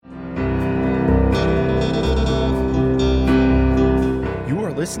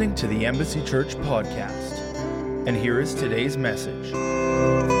listening to the Embassy Church podcast. And here is today's message.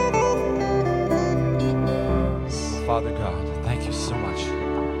 Father God, thank you so much.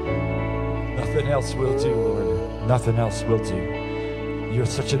 Nothing else will do, Lord. Nothing else will do. You're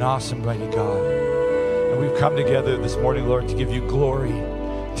such an awesome, mighty God. And we've come together this morning, Lord, to give you glory,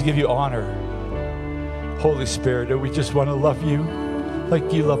 to give you honor. Holy Spirit, and we just want to love you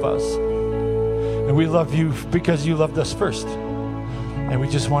like you love us. And we love you because you loved us first. And we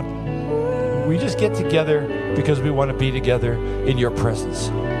just get together because we want to be together in your presence.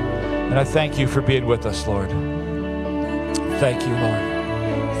 And I thank you for being with us, Lord. Thank you, Lord.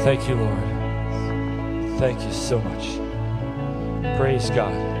 Thank you, Lord. Thank you so much. Praise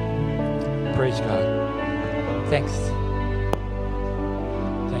God. Praise God. Thanks.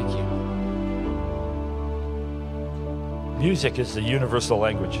 Thank you. Music is the universal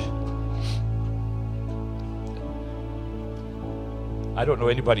language. I don't know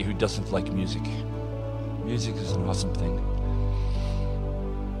anybody who doesn't like music. Music is an awesome thing.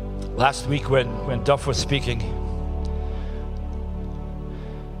 Last week when Duff was speaking,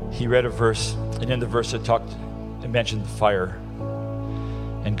 he read a verse, and in the verse it mentioned fire.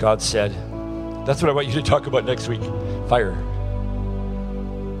 And God said, that's what I want you to talk about next week, fire.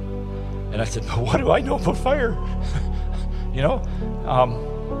 And I said, but what do I know about fire? You know?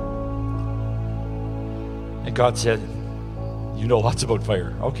 And God said, you know lots about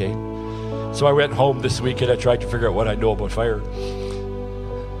fire. Okay. So I went home this week and I tried to figure out what I know about fire.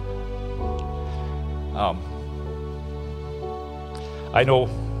 I know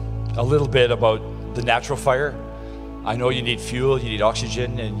a little bit about the natural fire. I know you need fuel, you need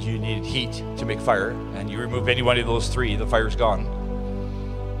oxygen, and you need heat to make fire. And you remove any one of those three, the fire's gone.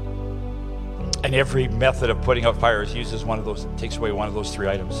 And every method of putting out fires uses one of those, takes away one of those three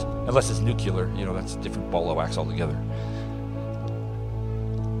items. Unless it's nuclear, that's a different ball of wax altogether.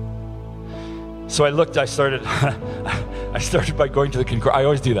 So I started by going to the concordance. I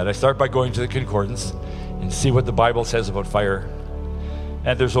always do that. I start by going to the concordance and see what the Bible says about fire.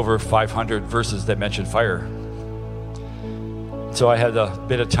 And there's over 500 verses that mention fire. So I had a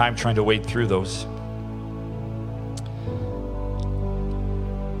bit of time trying to wade through those.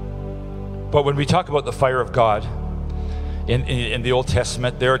 But when we talk about the fire of God in the Old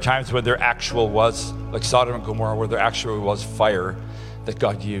Testament, there are times when there actual was, like Sodom and Gomorrah, where there actually was fire that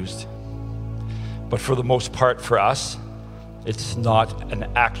God used. But for the most part, for us, it's not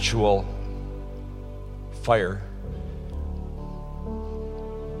an actual fire.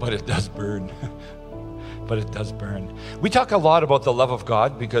 But it does burn. But it does burn. We talk a lot about the love of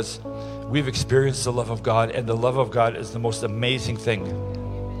God because we've experienced the love of God, and the love of God is the most amazing thing.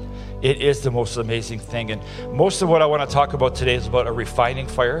 It is the most amazing thing. And most of what I want to talk about today is about a refining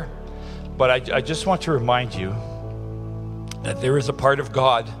fire. But I just want to remind you that there is a part of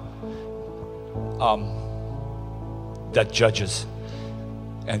God that judges.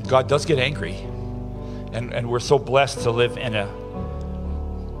 And God does get angry. And we're so blessed to live in an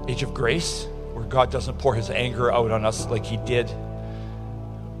age of grace where God doesn't pour his anger out on us like he did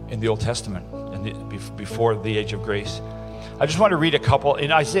in the Old Testament and before the age of grace. I just want to read a couple.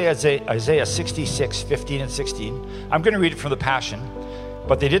 In Isaiah 66, 15 and 16, I'm going to read it from the Passion,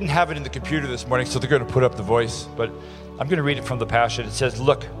 but they didn't have it in the computer this morning, so they're going to put up the voice. But I'm going to read it from the Passion. It says,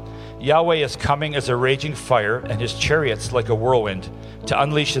 look, Yahweh is coming as a raging fire, and his chariots like a whirlwind, to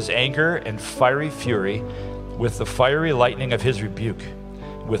unleash his anger and fiery fury with the fiery lightning of his rebuke.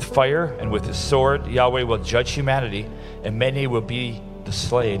 With fire and with his sword, Yahweh will judge humanity, and many will be the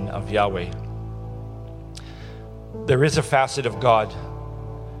slain of Yahweh. There is a facet of God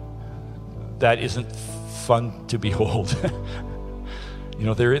that isn't fun to behold.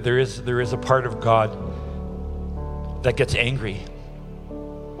 There is a part of God that gets angry.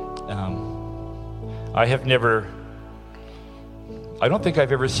 I don't think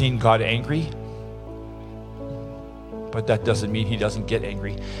I've ever seen God angry, but that doesn't mean he doesn't get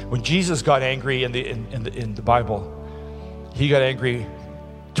angry. When Jesus got angry in the Bible, he got angry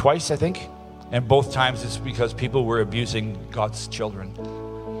twice, I think, and both times it's because people were abusing God's children.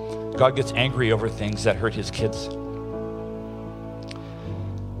 God gets angry over things that hurt his kids.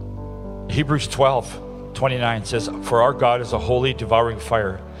 Hebrews 12:29 says, for our God is a holy devouring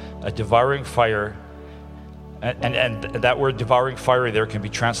fire. A devouring fire, and that word devouring fire there can be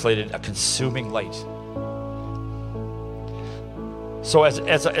translated a consuming light. So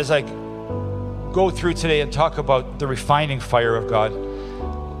as I go through today and talk about the refining fire of God,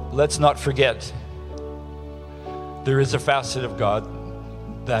 let's not forget there is a facet of God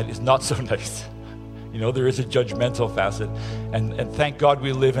that is not so nice. There is a judgmental facet. And thank God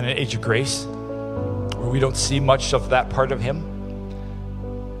we live in an age of grace where we don't see much of that part of him.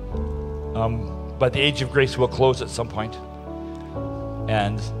 But the age of grace will close at some point.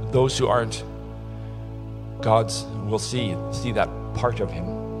 And those who aren't God's will see that part of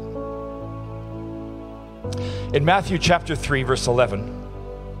him. In Matthew chapter 3, verse 11,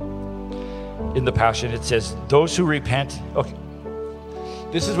 in the Passion, it says, those who repent, okay,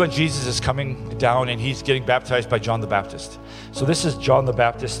 this is when Jesus is coming down and he's getting baptized by John the Baptist. So this is John the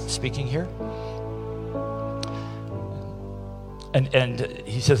Baptist speaking here. And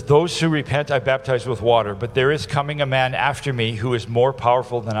he says, those who repent I baptize with water, but there is coming a man after me who is more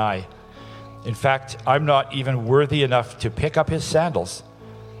powerful than I. In fact, I'm not even worthy enough to pick up his sandals.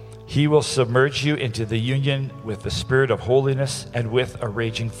 He will submerge you into the union with the Spirit of holiness and with a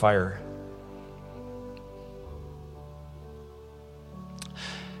raging fire.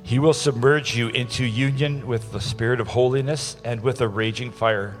 He will submerge you into union with the Spirit of holiness and with a raging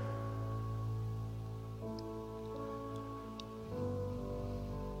fire.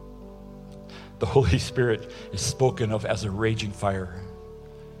 The Holy Spirit is spoken of as a raging fire.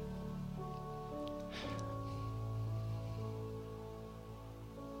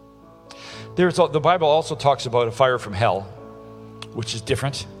 The Bible also talks about a fire from hell, which is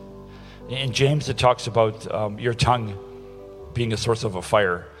different. In James, it talks about your tongue being a source of a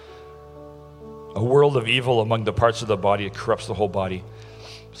fire. A world of evil among the parts of the body, it corrupts the whole body.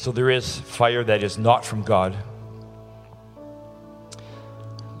 So there is fire that is not from God.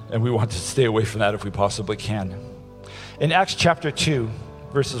 And we want to stay away from that if we possibly can. In Acts chapter 2,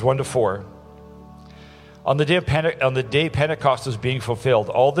 verses 1 to 4, on the day Pentecost was being fulfilled,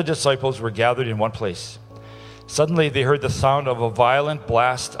 all the disciples were gathered in one place. Suddenly they heard the sound of a violent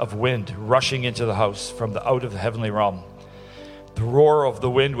blast of wind rushing into the house from out of the heavenly realm. The roar of the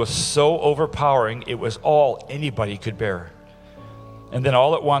wind was so overpowering, it was all anybody could bear. And then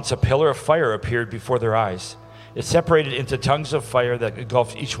all at once a pillar of fire appeared before their eyes. It separated into tongues of fire that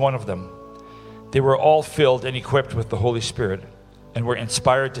engulfed each one of them. They were all filled and equipped with the Holy Spirit and were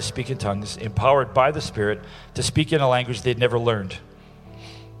inspired to speak in tongues, empowered by the Spirit to speak in a language they'd never learned.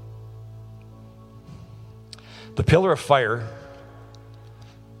 The pillar of fire,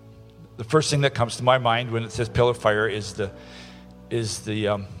 the first thing that comes to my mind when it says pillar of fire is the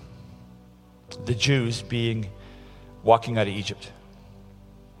Jews walking out of Egypt.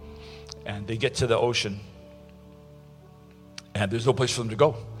 And they get to the ocean, and there's no place for them to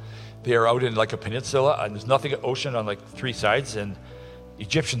go. They are out in like a peninsula, and there's nothing but ocean on like three sides, and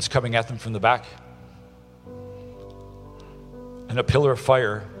Egyptians coming at them from the back. And a pillar of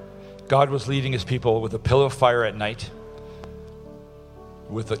fire. God was leading his people with a pillar of fire at night,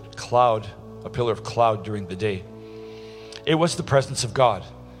 with a pillar of cloud during the day. It was the presence of God.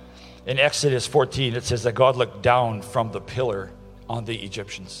 In Exodus 14, it says that God looked down from the pillar on the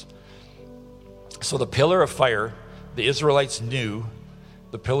Egyptians. So the pillar of fire, the Israelites knew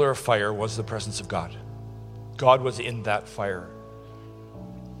the pillar of fire was the presence of God. God was in that fire.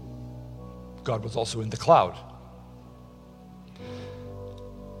 God was also in the cloud.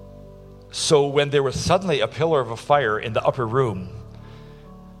 So when there was suddenly a pillar of a fire in the upper room,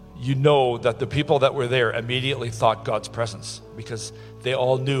 you know that the people that were there immediately thought God's presence, because they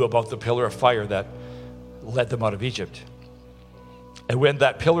all knew about the pillar of fire that led them out of Egypt. And when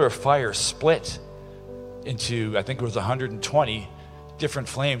that pillar of fire split into, I think it was 120 different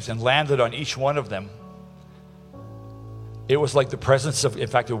flames and landed on each one of them, it was like the presence of, in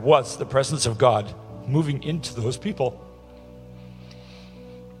fact, it was the presence of God moving into those people.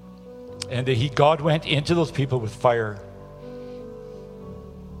 And God went into those people with fire.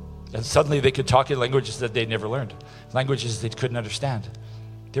 And suddenly they could talk in languages that they'd never learned, languages they couldn't understand.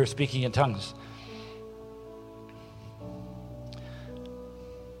 They were speaking in tongues.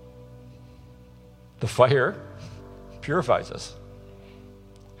 The fire purifies us.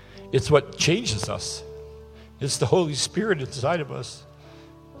 It's what changes us. It's the Holy Spirit inside of us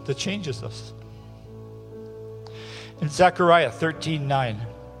that changes us. In Zechariah 13:9,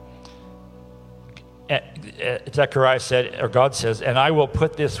 Zechariah said, or God says, and I will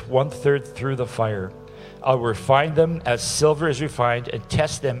put this 1/3 through the fire. I'll refine them as silver is refined and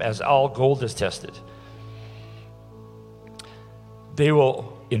test them as all gold is tested. They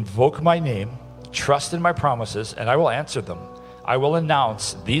will invoke my name, trust in my promises, and I will answer them. I will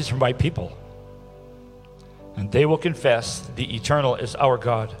announce, these are my people. And they will confess, the eternal is our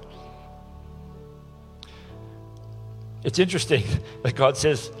God. It's interesting that God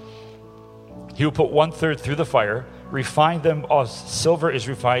says, he will put 1/3 through the fire, refine them as silver is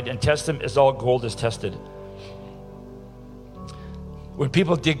refined, and test them as all gold is tested. When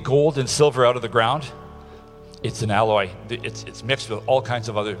people dig gold and silver out of the ground, it's an alloy. It's mixed with all kinds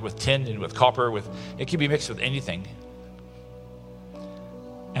of with tin and with copper. It can be mixed with anything.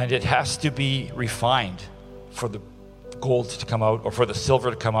 And it has to be refined for the gold to come out or for the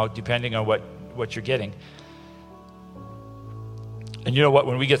silver to come out, depending on what you're getting. And you know what?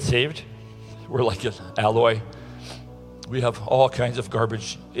 When we get saved, we're like an alloy. We have all kinds of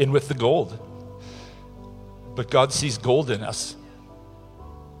garbage in with the gold. But God sees gold in us.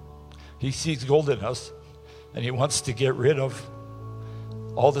 He sees gold in us, and He wants to get rid of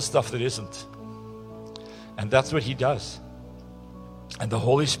all the stuff that isn't. And that's what He does. And the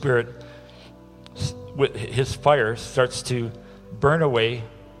Holy Spirit, with His fire, starts to burn away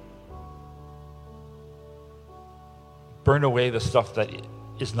the stuff that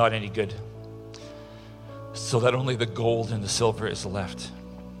is not any good, so that only the gold and the silver is left.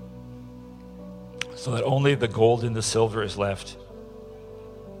 So that only the gold and the silver is left.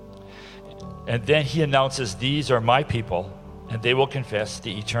 And then He announces, "These are my people, and they will confess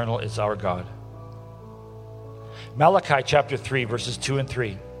the Eternal is our God." Malachi chapter 3, verses 2 and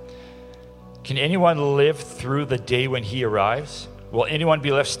 3. Can anyone live through the day when He arrives? Will anyone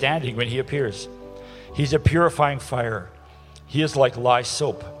be left standing when He appears? He's a purifying fire. He is like lye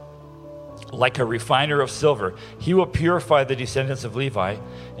soap, like a refiner of silver. He will purify the descendants of Levi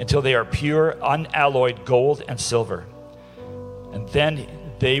until they are pure, unalloyed gold and silver. And then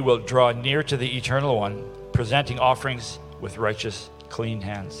they will draw near to the Eternal One, presenting offerings with righteous, clean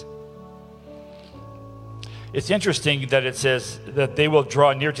hands. It's interesting that it says that they will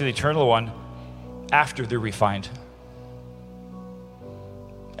draw near to the Eternal One after they're refined.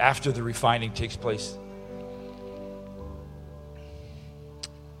 After the refining takes place.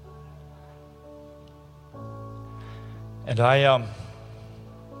 And I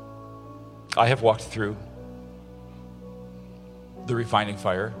have walked through the refining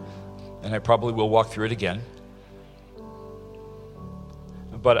fire, and I probably will walk through it again.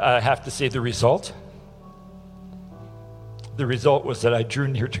 But I have to say the result was that I drew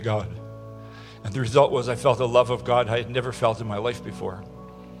near to God. And the result was I felt a love of God I had never felt in my life before.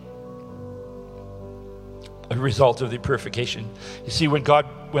 A result of the purification. You see, when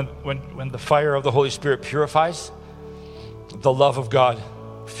the fire of the Holy Spirit purifies, the love of God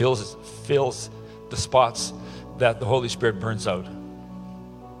fills the spots that the Holy Spirit burns out.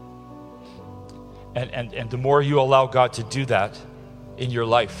 And the more you allow God to do that in your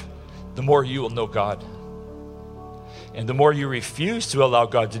life, the more you will know God. And the more you refuse to allow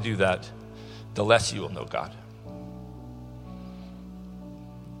God to do that, the less you will know God.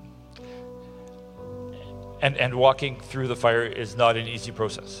 And walking through the fire is not an easy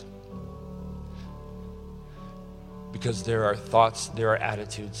process. Because there are thoughts, there are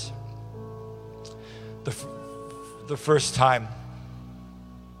attitudes. The first time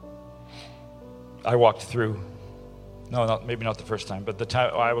I walked through, maybe not the first time, but the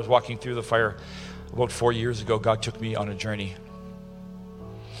time I was walking through the fire about 4 years ago, God took me on a journey.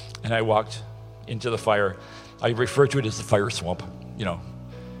 And I walked into the fire. I refer to it as the fire swamp,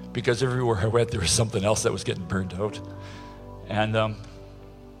 because everywhere I went, there was something else that was getting burned out. And,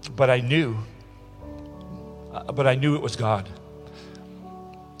 but I knew it was God.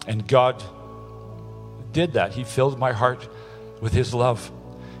 And God did that. He filled my heart with His love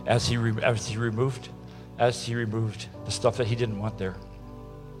as he removed the stuff that He didn't want there.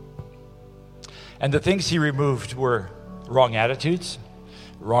 And the things He removed were wrong attitudes,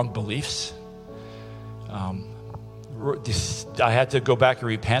 wrong beliefs. I had to go back and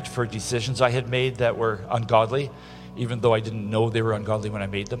repent for decisions I had made that were ungodly, even though I didn't know they were ungodly when I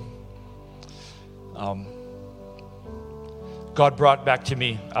made them. God brought back to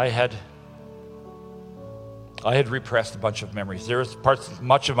me, I had repressed a bunch of memories. There was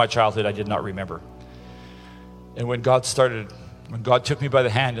much of my childhood I did not remember. And when God took me by the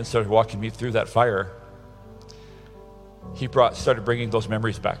hand and started walking me through that fire, He started bringing those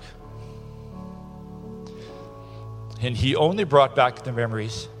memories back. And He only brought back the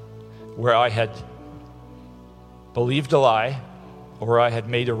memories where I had believed a lie or I had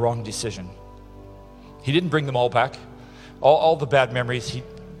made a wrong decision. He didn't bring them all back. All the bad memories,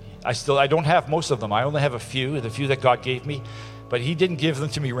 I don't have most of them. I only have the few that God gave me, but He didn't give them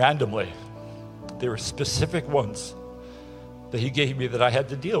to me randomly. There were specific ones that He gave me that I had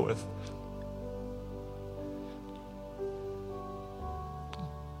to deal with.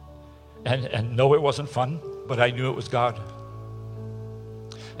 And no, it wasn't fun, but I knew it was God.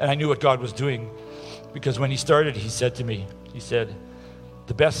 And I knew what God was doing, because when He started, He said to me,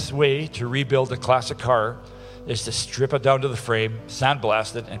 the best way to rebuild a classic car is to strip it down to the frame,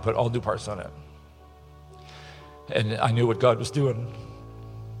 sandblast it, and put all new parts on it. And I knew what God was doing.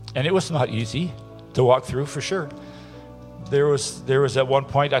 And it was not easy to walk through, for sure. There was at one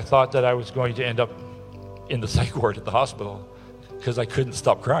point I thought that I was going to end up in the psych ward at the hospital because I couldn't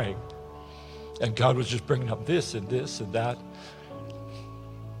stop crying. And God was just bringing up this and this and that.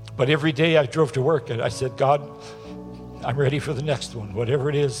 But every day I drove to work and I said, God, I'm ready for the next one, whatever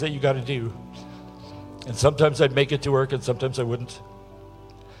it is that you got to do. And sometimes I'd make it to work and sometimes I wouldn't.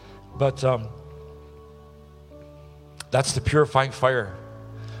 But that's the purifying fire.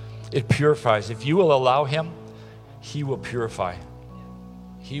 It purifies. If you will allow him, he will purify.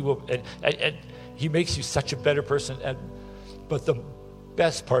 He will, and he makes you such a better person. But the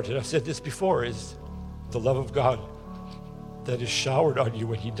best part, and I've said this before, is the love of God that is showered on you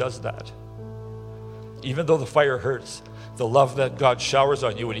when he does that. Even though the fire hurts, the love that God showers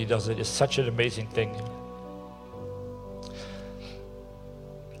on you when he does it is such an amazing thing.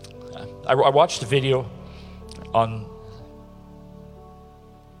 I watched a video on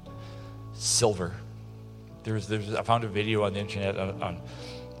silver. I found a video on the internet on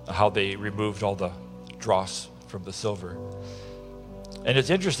how they removed all the dross from the silver. And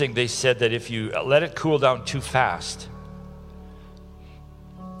it's interesting, they said that if you let it cool down too fast,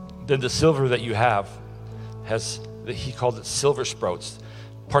 then the silver that you have he called it silver sprouts.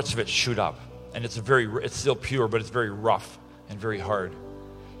 Parts of it shoot up. And it's still pure, but it's very rough and very hard.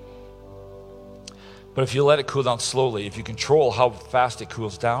 But if you let it cool down slowly, if you control how fast it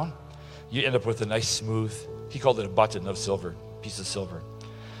cools down, you end up with a nice smooth, he called it a button of silver, piece of silver.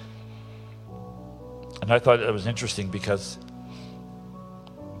 And I thought it was interesting because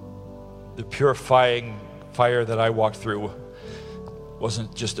the purifying fire that I walked through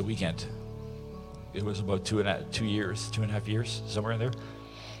wasn't just a weekend. It was about 2.5 years, somewhere in there.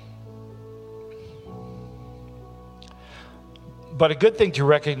 But a good thing to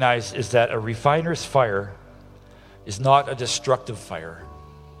recognize is that a refiner's fire is not a destructive fire.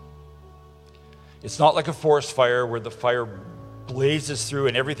 It's not like a forest fire where the fire blazes through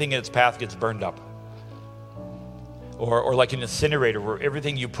and everything in its path gets burned up. Or like an incinerator where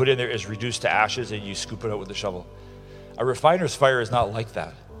everything you put in there is reduced to ashes and you scoop it out with a shovel. A refiner's fire is not like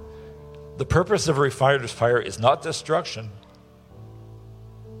that. The purpose of a refiner's fire is not destruction.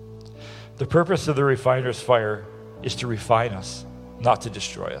 The purpose of the refiner's fire is to refine us, not to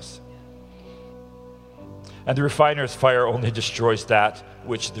destroy us. And the refiner's fire only destroys that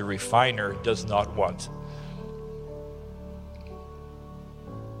which the refiner does not want.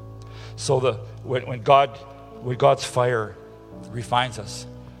 So when God's fire refines us,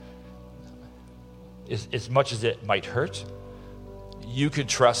 as much as it might hurt, you can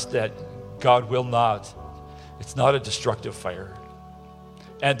trust that God will not. It's not a destructive fire.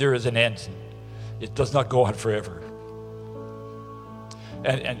 And there is an end. It does not go on forever.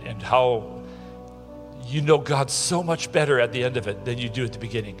 And how you know God so much better at the end of it than you do at the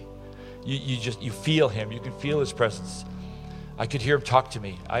beginning. You feel him. You can feel his presence. I could hear him talk to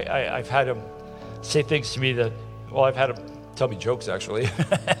me. I've had him say things to me I've had him tell me jokes actually,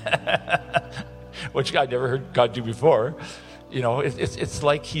 which I never heard God do before. You know, it's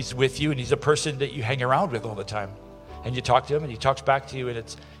like he's with you and he's a person that you hang around with all the time. And you talk to him and he talks back to you, and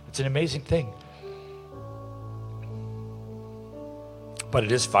it's an amazing thing. But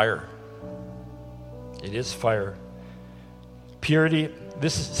it is fire. It is fire. Purity,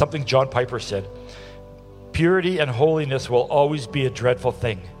 this is something John Piper said. Purity and holiness will always be a dreadful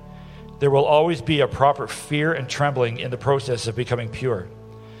thing. There will always be a proper fear and trembling in the process of becoming pure.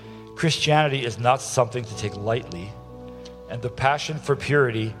 Christianity is not something to take lightly, and the passion for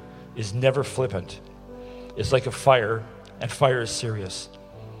purity is never flippant. It's like a fire, and fire is serious.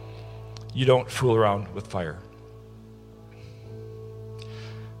 You don't fool around with fire.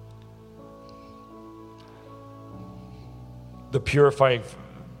 The purifying,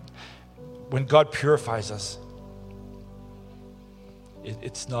 when God purifies us,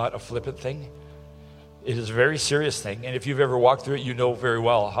 it's not a flippant thing. It is a very serious thing. And if you've ever walked through it, you know very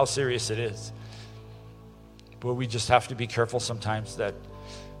well how serious it is. But we just have to be careful sometimes that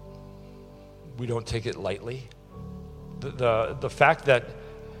we don't take it lightly. The fact that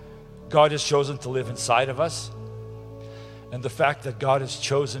God has chosen to live inside of us, and the fact that God has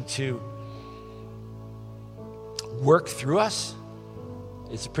chosen to work through us,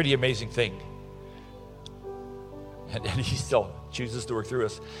 it's a pretty amazing thing. And he still chooses to work through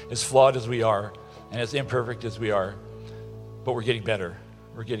us, as flawed as we are and as imperfect as we are. But we're getting better.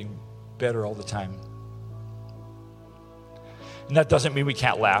 We're getting better all the time. And that doesn't mean we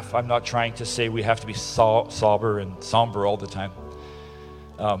can't laugh. I'm not trying to say we have to be sober and somber all the time.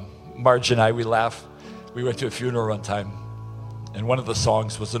 Marge and I, we laugh. We went to a funeral one time, and one of the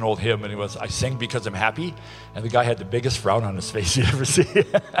songs was an old hymn, and it was, "I sing because I'm happy," and the guy had the biggest frown on his face you'd ever see.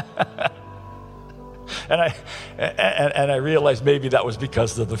 And I realized maybe that was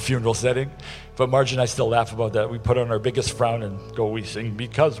because of the funeral setting. But Marge and I still laugh about that. We put on our biggest frown and go, we sing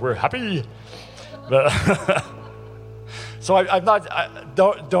because we're happy. But so I'm not,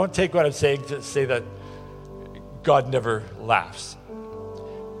 don't take what I'm saying to say that God never laughs.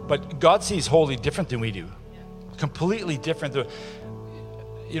 But God sees holy different than we do. Completely different.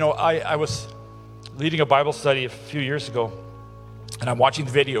 You know, I was leading a Bible study a few years ago, and I'm watching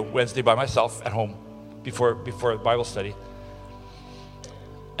the video Wednesday by myself at home before the Bible study.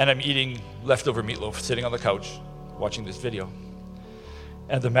 And I'm eating leftover meatloaf, sitting on the couch, watching this video.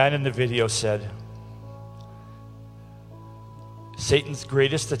 And the man in the video said, Satan's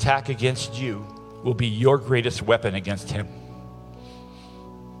greatest attack against you will be your greatest weapon against him.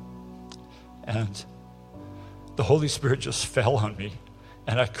 And the Holy Spirit just fell on me,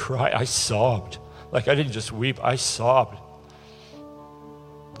 and I cried, I sobbed. Like, I didn't just weep, I sobbed.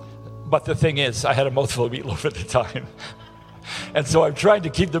 But the thing is, I had a mouthful of meatloaf at the time. And so I'm trying to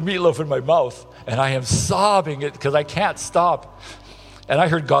keep the meatloaf in my mouth, and I am sobbing it because I can't stop. And I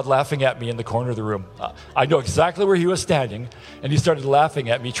heard God laughing at me in the corner of the room. I know exactly where he was standing, and he started laughing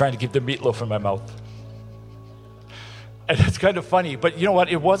at me, trying to keep the meatloaf in my mouth. And it's kind of funny, but you know what?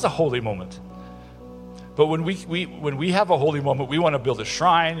 It was a holy moment. But when we have a holy moment, we want to build a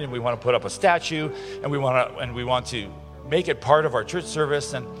shrine, and we want to put up a statue, and we want to make it part of our church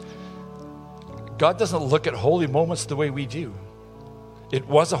service. And God doesn't look at holy moments the way we do. It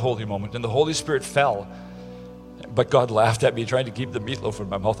was a holy moment, and the Holy Spirit fell. But God laughed at me trying to keep the meatloaf in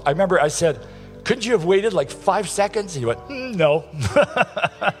my mouth. I remember I said, couldn't you have waited like 5 seconds? And he went, no.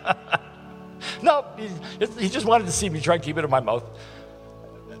 No, he just wanted to see me try and keep it in my mouth.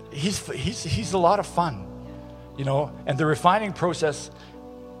 He's a lot of fun, you know. And the refining process,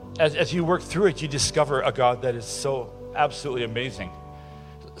 as you work through it, you discover a God that is so absolutely amazing,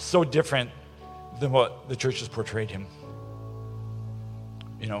 so different than what the church has portrayed him,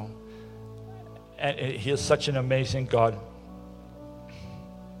 you know. And he is such an amazing God.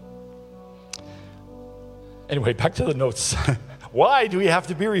 Anyway, back to the notes. Why do we have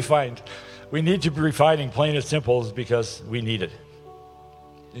to be refined? We need to be refining, plain and simple, because we need it.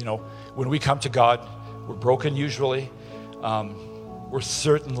 You know, when we come to God, we're broken usually. We're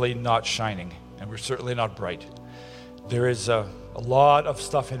certainly not shining, and we're certainly not bright. There is a lot of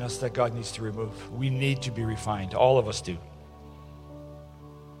stuff in us that God needs to remove. We need to be refined. All of us do.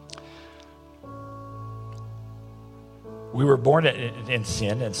 We were born in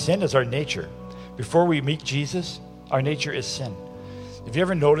sin, and sin is our nature. Before we meet Jesus, our nature is sin. Have you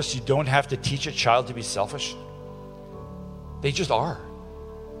ever noticed you don't have to teach a child to be selfish? They just are.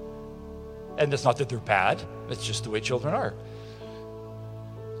 And it's not that they're bad, it's just the way children are.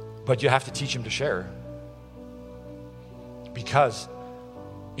 But you have to teach them to share. Because,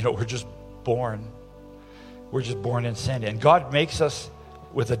 you know, we're just born in sin. And God makes us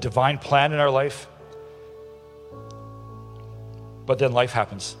with a divine plan in our life. But then life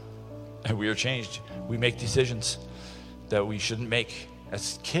happens, and we are changed. We make decisions that we shouldn't make.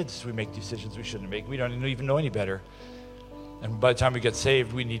 As kids, we make decisions we shouldn't make. We don't even know any better. And by the time we get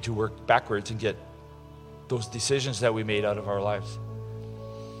saved, we need to work backwards and get those decisions that we made out of our lives.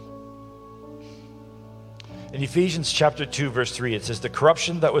 In Ephesians chapter 2, verse 3, it says, the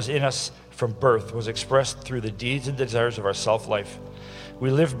corruption that was in us from birth was expressed through the deeds and desires of our self-life. We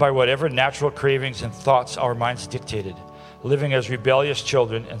lived by whatever natural cravings and thoughts our minds dictated, living as rebellious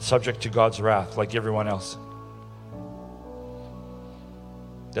children and subject to God's wrath like everyone else.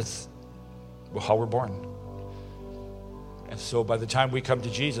 That's how we're born. And so by the time we come to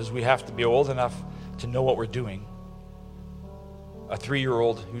Jesus, we have to be old enough to know what we're doing. A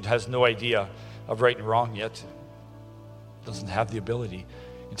 3-year-old who has no idea of right and wrong yet doesn't have the ability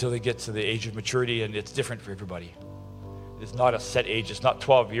until they get to the age of maturity, and it's different for everybody. It's not a set age. It's not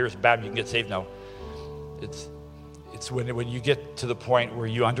 12 years, bam, you can get saved now. It's when you get to the point where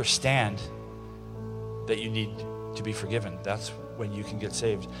you understand that you need to be forgiven. That's when you can get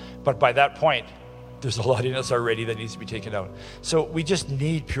saved. But by that point, there's a lot in us already that needs to be taken out. So we just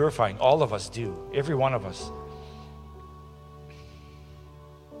need purifying. All of us do. Every one of us.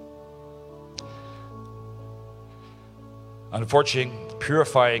 Unfortunately,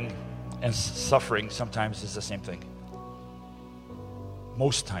 purifying and suffering sometimes is the same thing.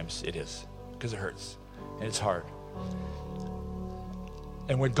 Most times it is, because it hurts and it's hard.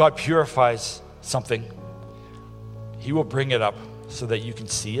 And when God purifies something, He will bring it up so that you can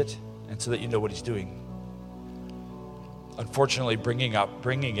see it and so that you know what He's doing. Unfortunately, bringing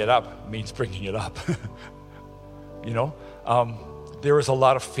it up means bringing it up. You know, there was a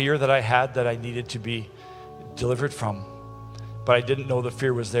lot of fear that I had that I needed to be delivered from. but I didn't know the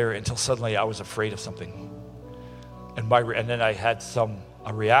fear was there until suddenly I was afraid of something. And then I had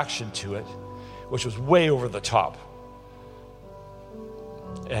a reaction to it, which was way over the top.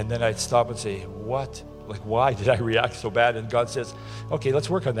 And then I'd stop and say, what? Like, why did I react so bad? And God says, okay, let's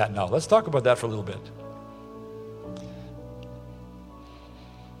work on that now. Let's talk about that for a little bit.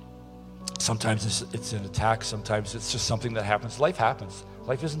 Sometimes it's an attack. Sometimes it's just something that happens. Life happens.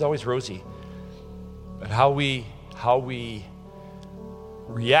 Life isn't always rosy. But how we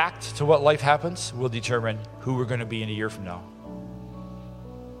react to what life happens will determine who we're going to be in a year from now.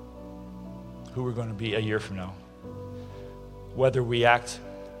 Who we're going to be a year from now. Whether we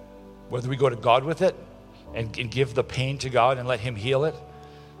go to God with it and give the pain to God and let him heal it,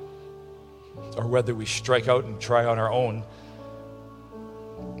 or whether we strike out and try on our own.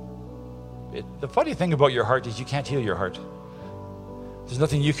 The funny thing about your heart is you can't heal your heart. There's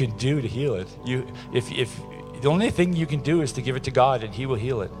nothing you can do to heal it. If the only thing you can do is to give it to God and he will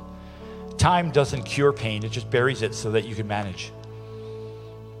heal it. Time doesn't cure pain, it just buries it so that you can manage.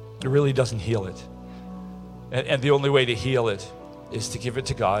 It really doesn't heal it. And the only way to heal it is to give it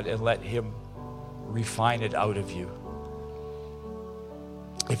to God and let him refine it out of you.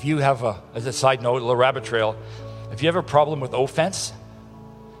 If you have as a side note, a little rabbit trail, if you have a problem with offense,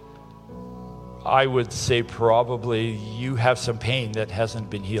 I would say probably you have some pain that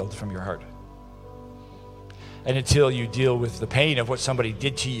hasn't been healed from your heart. And until you deal with the pain of what somebody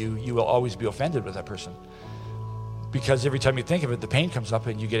did to you, you will always be offended with that person. Because every time you think of it, the pain comes up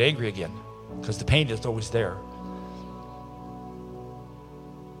and you get angry again. Because the pain is always there.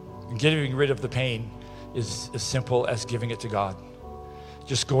 And getting rid of the pain is as simple as giving it to God.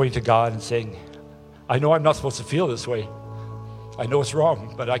 Just going to God and saying, I know I'm not supposed to feel this way. I know it's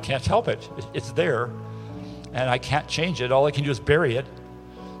wrong, but I can't help it. It's there, and I can't change it. All I can do is bury it,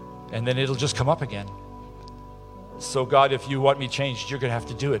 and then it'll just come up again. So God, if you want me changed, you're going to have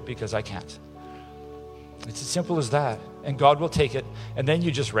to do it because I can't. It's as simple as that. And God will take it, and then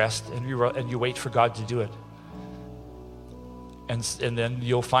you just rest, and you wait for God to do it. And then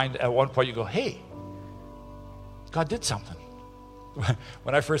you'll find at one point you go, hey, God did something.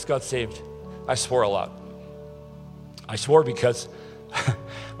 When I first got saved, I swore a lot. I swore because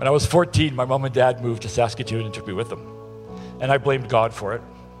when I was 14, my mom and dad moved to Saskatoon and took me with them. And I blamed God for it.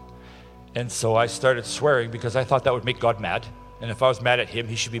 And so I started swearing because I thought that would make God mad. And if I was mad at him,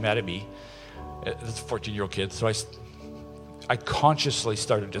 he should be mad at me. That's a 14-year-old kid. So I consciously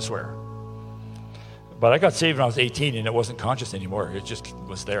started to swear. But I got saved when I was 18 and it wasn't conscious anymore. It just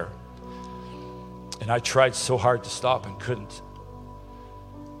was there. And I tried so hard to stop and couldn't.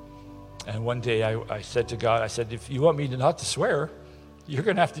 And one day I said to God, I said, if you want me not to swear, you're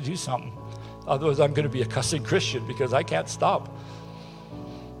going to have to do something. Otherwise, I'm going to be a cussing Christian because I can't stop.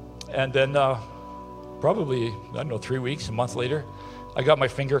 And then probably, 3 weeks, a month later, I got my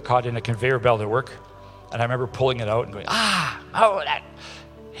finger caught in a conveyor belt at work. And I remember pulling it out and going,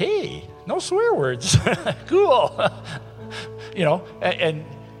 hey, no swear words. Cool. And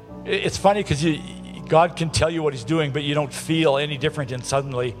it's funny because God can tell you what he's doing, but you don't feel any different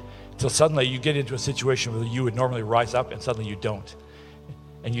until suddenly you get into a situation where you would normally rise up and suddenly you don't.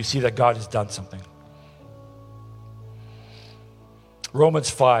 And you see that God has done something. Romans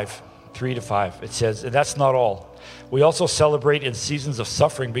 5, 3-5, it says, and that's not all. We also celebrate in seasons of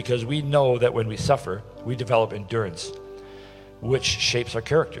suffering because we know that when we suffer, we develop endurance, which shapes our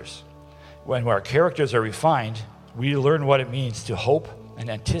characters. When our characters are refined, we learn what it means to hope and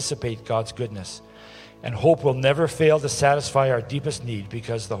anticipate God's goodness. And hope will never fail to satisfy our deepest need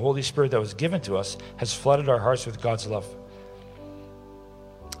because the Holy Spirit that was given to us has flooded our hearts with God's love.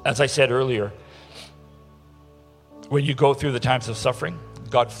 As I said earlier, when you go through the times of suffering,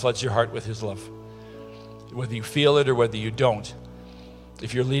 God floods your heart with his love. Whether you feel it or whether you don't,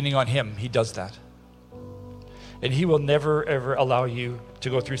 if you're leaning on him, he does that. And he will never, ever allow you to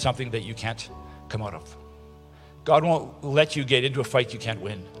go through something that you can't come out of. God won't let you get into a fight you can't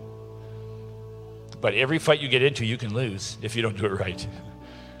win. But every fight you get into, you can lose if you don't do it right.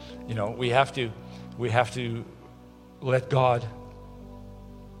 We have to let God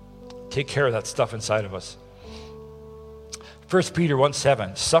take care of that stuff inside of us. 1 Peter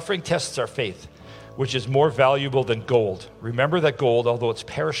 1:7, suffering tests our faith, which is more valuable than gold. Remember that gold, although it's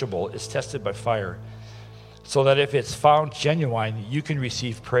perishable, is tested by fire, so that if it's found genuine, you can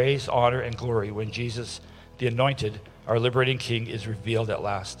receive praise, honor, and glory when Jesus, the Anointed, our liberating King, is revealed at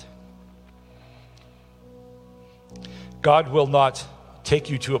last. God will not take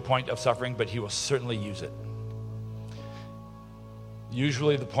you to a point of suffering, but he will certainly use it.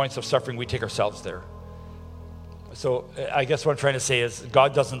 Usually the points of suffering, we take ourselves there. So I guess what I'm trying to say is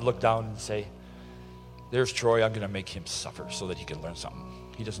God doesn't look down and say, there's Troy, I'm going to make him suffer so that he can learn something.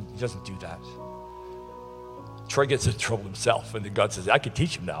 He doesn't do that. Troy gets in trouble himself, and then God says, I can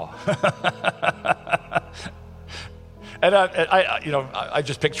teach him now. And I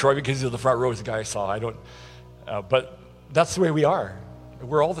just picked Troy because he's in the front row. He's the guy I saw. But that's the way we are.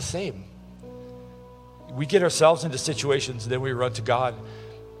 We're all the same. We get ourselves into situations, and then we run to God.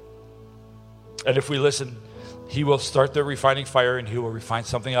 And if we listen, he will start the refining fire, and he will refine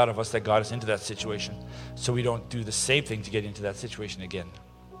something out of us that got us into that situation, so we don't do the same thing to get into that situation again.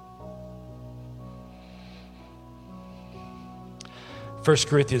 1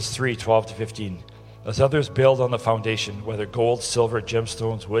 Corinthians 3:12-15. As others build on the foundation, whether gold, silver,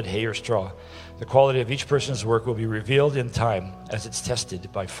 gemstones, wood, hay, or straw, the quality of each person's work will be revealed in time as it's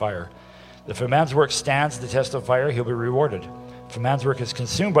tested by fire. If a man's work stands the test of fire, he'll be rewarded. If a man's work is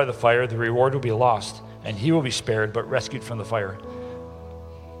consumed by the fire, the reward will be lost, and he will be spared but rescued from the fire.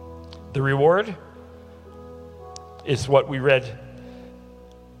 The reward is what we read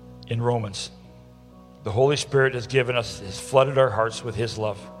in Romans. The Holy Spirit has flooded our hearts with his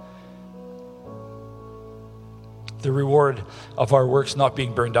love. The reward of our works not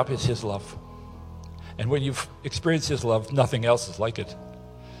being burned up is his love. And when you've experienced his love, nothing else is like it.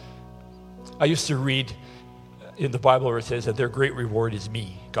 I used to read in the Bible where it says that their great reward is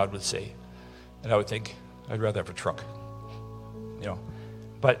me, God would say. And I would think, I'd rather have a truck.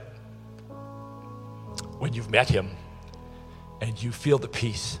 But when you've met him and you feel the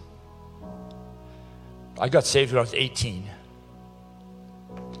peace. I got saved when I was 18.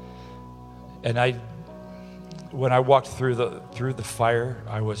 And when I walked through the fire,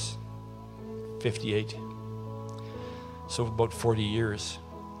 I was 58. So about 40 years.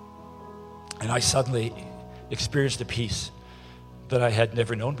 And I suddenly experienced a peace that I had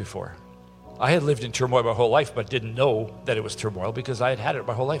never known before. I had lived in turmoil my whole life, but didn't know that it was turmoil because I had had it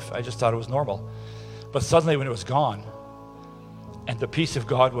my whole life. I just thought it was normal. But suddenly when it was gone, and the peace of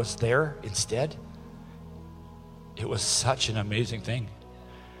God was there instead, it was such an amazing thing.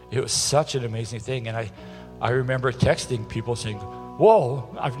 It was such an amazing thing. And I remember texting people saying,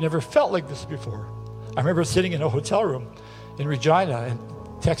 whoa, I've never felt like this before. I remember sitting in a hotel room in Regina and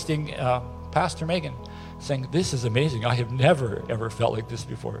texting Pastor Megan saying, this is amazing. I have never, ever felt like this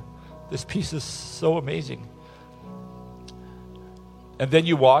before. This peace is so amazing. And then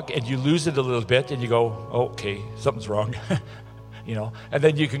you walk and you lose it a little bit and you go, oh, okay, something's wrong. And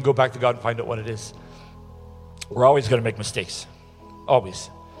then you can go back to God and find out what it is. We're always going to make mistakes. Always.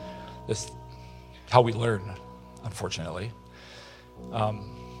 That's how we learn, unfortunately.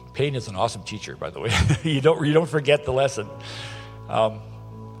 Pain is an awesome teacher, by the way. you don't forget the lesson.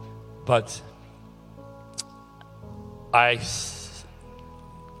 But I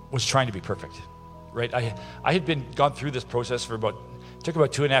was trying to be perfect, right? I had gone through this process took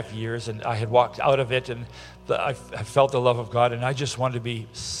about 2.5 years, and I had walked out of it, and I felt the love of God, and I just wanted to be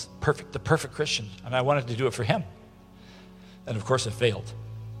perfect, the perfect Christian, and I wanted to do it for him. And of course it failed.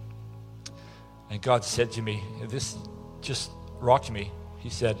 And God said to me, this just rocked me. He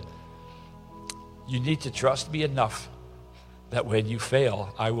said, you need to trust me enough that when you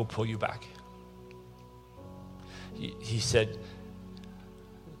fail, I will pull you back. He said,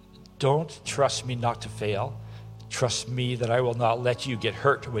 don't trust me not to fail. Trust me that I will not let you get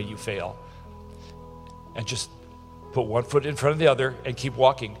hurt when you fail. And just put one foot in front of the other and keep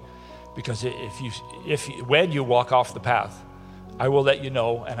walking. Because when you walk off the path, I will let you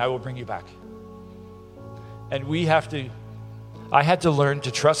know and I will bring you back. And I had to learn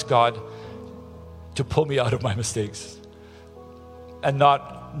to trust God to pull me out of my mistakes. And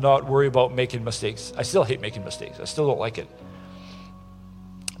not worry about making mistakes. I still hate making mistakes. I still don't like it.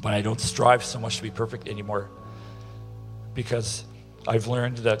 But I don't strive so much to be perfect anymore. Because I've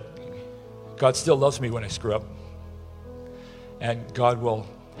learned that God still loves me when I screw up. And God will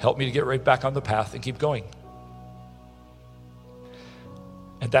help me to get right back on the path and keep going.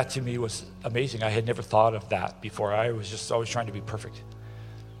 And that to me was amazing. I had never thought of that before. I was just always trying to be perfect.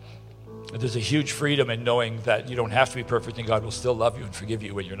 And there's a huge freedom in knowing that you don't have to be perfect and God will still love you and forgive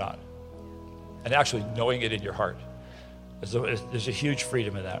you when you're not. And actually knowing it in your heart. There's a huge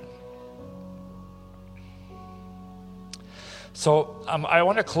freedom in that. So I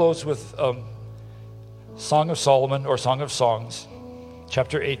want to close with Song of Solomon or Song of Songs,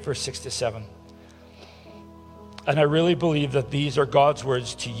 chapter 8, verse 6-7. And I really believe that these are God's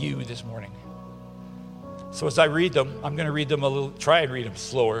words to you this morning. So as I read them, I'm going to read them try and read them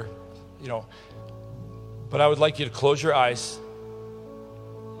slower, But I would like you to close your eyes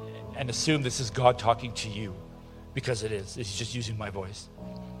and assume this is God talking to you, because it is. He's just using my voice.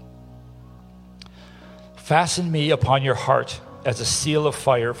 Fasten me upon your heart as a seal of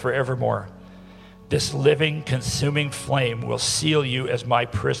fire forevermore. This living, consuming flame will seal you as my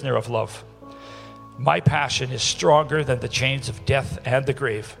prisoner of love. My passion is stronger than the chains of death and the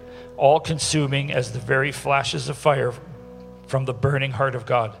grave, all-consuming as the very flashes of fire from the burning heart of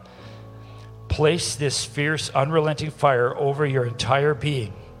God. Place this fierce, unrelenting fire over your entire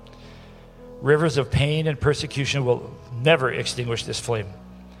being. Rivers of pain and persecution will never extinguish this flame.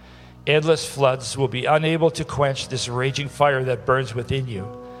 Endless floods will be unable to quench this raging fire that burns within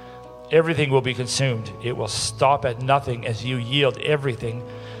you. Everything will be consumed. It will stop at nothing as you yield everything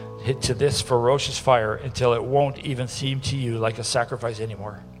to this ferocious fire until it won't even seem to you like a sacrifice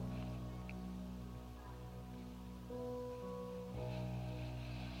anymore.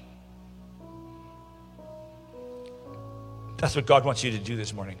 That's what God wants you to do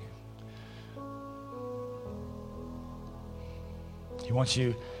this morning. He wants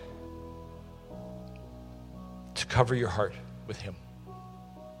you to cover your heart with Him.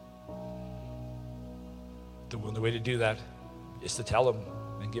 The only way to do that is to tell Him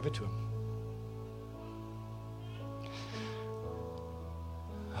and give it to Him.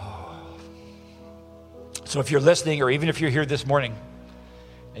 So if you're listening, or even if you're here this morning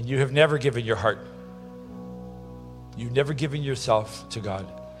and you have never given your heart, you've never given yourself to God,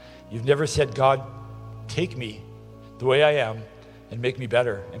 you've never said, God, take me the way I am and make me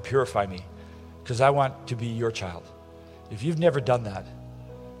better and purify me because I want to be your child. If you've never done that,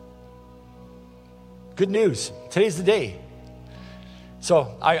 good news. Today's the day.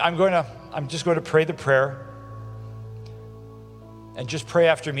 So I'm just going to pray the prayer, and just pray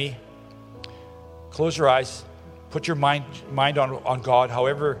after me. Close your eyes. Put your mind on God,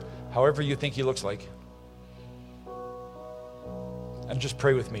 however you think He looks like, and just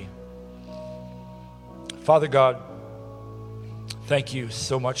pray with me. Father God, thank you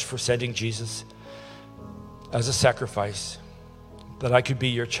so much for sending Jesus as a sacrifice, that I could be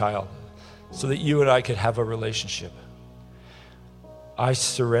your child, so that you and I could have a relationship. I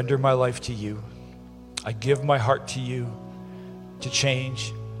surrender my life to you. I give my heart to you to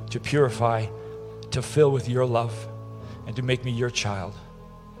change, to purify, to fill with your love, and to make me your child.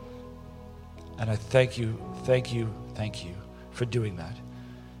 And I thank you for doing that.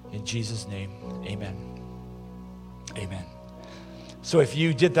 In Jesus' name, amen. Amen. So if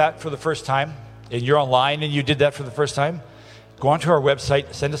you did that for the first time, and you're online and you did that for the first time, go onto our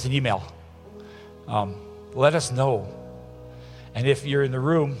website, send us an email. Let us know. And if you're in the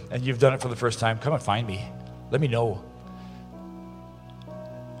room and you've done it for the first time, come and find me. Let me know.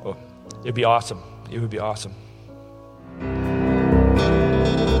 Oh, it'd be awesome. It would be awesome.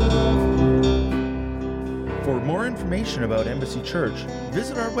 For more information about Embassy Church,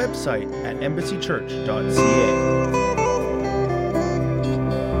 visit our website at embassychurch.ca.